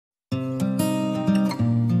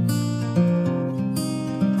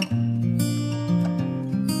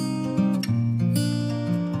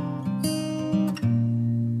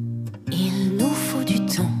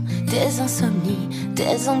insomnies,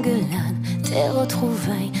 tes engueulades, tes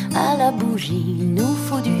retrouvailles à la bougie. Il nous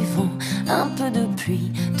faut du vent, un peu de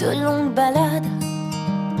pluie, de longues balades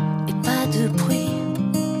et pas de bruit,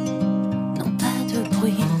 non pas de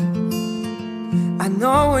bruit. I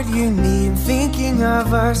know what you need, thinking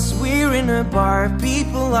of us. We're in a bar,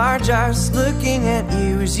 people are just looking at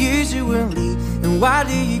you as usually. And why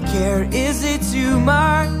do you care? Is it too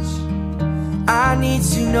much? I need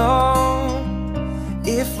to know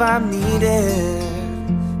if I'm needed.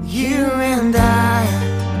 You and I,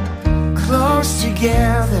 close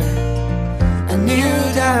together, a new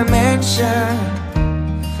dimension.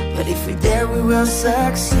 But if we're there, we will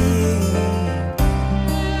succeed.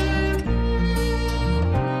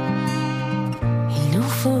 Il nous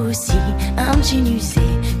faut aussi un jean usé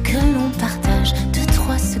que l'on partage, deux,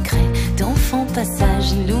 trois secrets d'enfant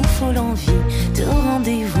passage. Il nous faut l'envie de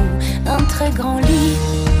rendez-vous, un très grand lit,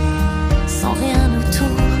 sans rien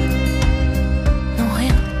autour, non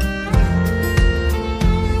rien.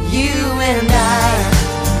 You and I,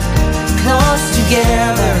 close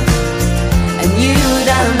together, a new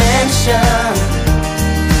dimension.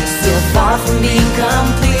 Still far from being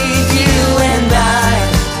complete. You and I,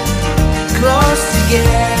 close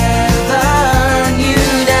together, new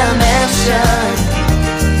dimension.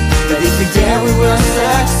 But if we're there, we will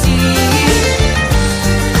succeed.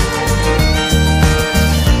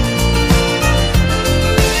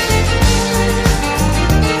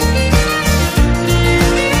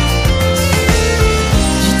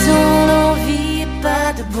 Du temps, l'envie et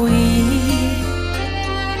pas de bruit.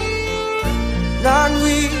 La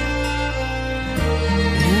nuit,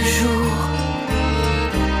 Le jour,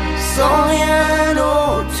 sans rien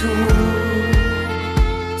autour.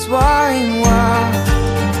 Toi et moi,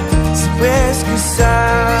 c'est presque ça.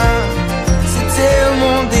 C'est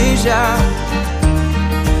tellement déjà.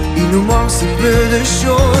 Il nous manque si peu de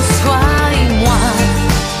choses. toi